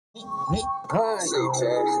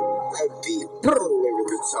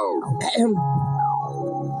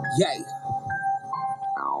Yeah.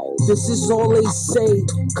 This is all they say,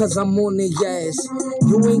 cause I'm on their ass.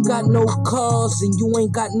 You ain't got no cars and you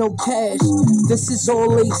ain't got no cash. This is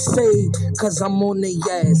all they say, cause I'm on their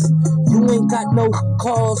ass. You ain't got no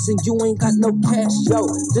cars and you ain't got no cash. Yo,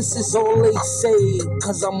 this is all they say,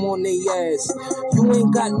 cause I'm on their ass. You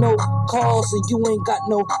ain't got no cars and you ain't got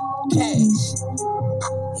no cash.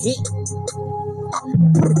 Hit.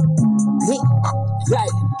 Yeah.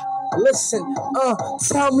 Listen,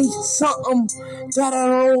 tell me something that I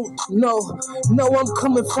don't know. No, I'm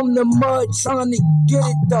coming from the mud trying to get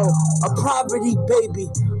it though. A poverty baby,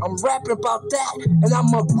 I'm rapping about that, and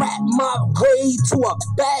I'ma rap my way to a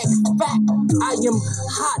bag. Fact, I am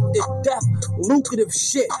hot to death, lucrative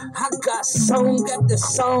shit. I got song after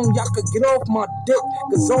song, y'all could get off my dick,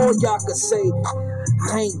 cause all y'all could say,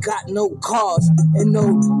 I ain't got no cars and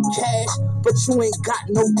no cash, but you ain't got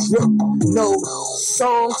no drip, no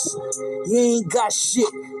songs, you ain't got shit.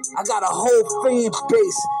 I got a whole fan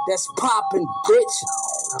base that's popping, bitch.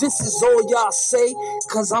 This is all y'all say,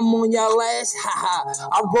 cause I'm on y'all ass. Haha,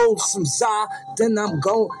 I roll some Zah, then I'm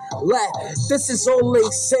gon' laugh. This is all they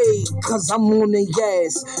say, cause I'm on their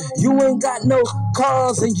ass. You ain't got no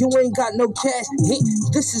cars and you ain't got no cash.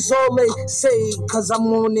 This is all they say, cause I'm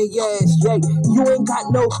on their ass. Yeah, you ain't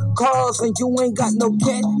got no cars and you ain't got no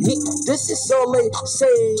cash. This is all they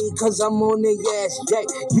say, cause I'm on their ass. Yeah,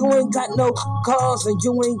 you ain't got no cars and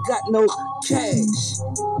you ain't got no cash.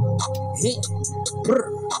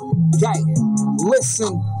 Yeah,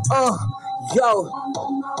 listen, yo,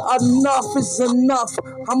 enough is enough.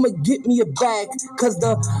 I'ma get me a bag, cause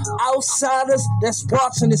the outsiders that's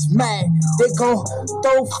watching is mad. They gon'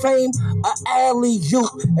 throw fame a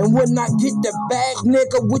alley-oop, and when I get the bag,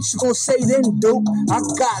 nigga, what you gon' say then, dude? I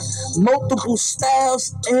got multiple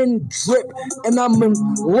styles and drip, and I'm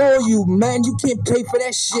loyal, man. You can't pay for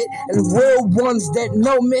that shit. And real ones that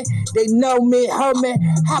know me, they know me, homie.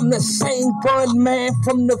 I'm the same bun man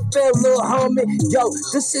from the fair little homie. Yo,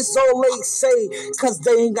 this is all they say, cause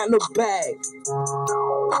they ain't got no bag.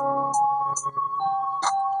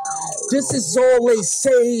 This is all they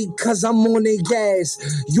say, cause I'm on their ass.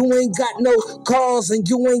 You ain't got no cars and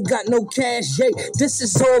you ain't got no cash, yeah. This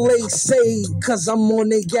is all they say, cause I'm on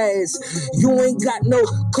their ass. You ain't got no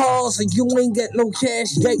cars and you ain't got no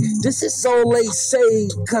cash, yeah. This is all they say,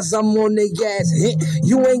 cause I'm on their ass.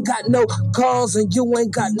 You ain't got no cars and you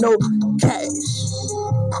ain't got no cash.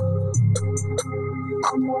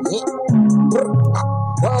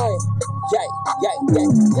 Yeah.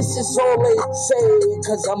 This is all they say,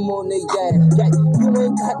 cause I'm on their ass. Yeah, you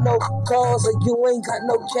ain't got no cars and you ain't got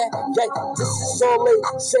no cash. Yeah, this is all they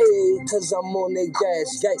say, cause I'm on their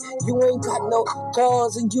ass. Yeah, you ain't got no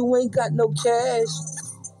cars and you ain't got no cash.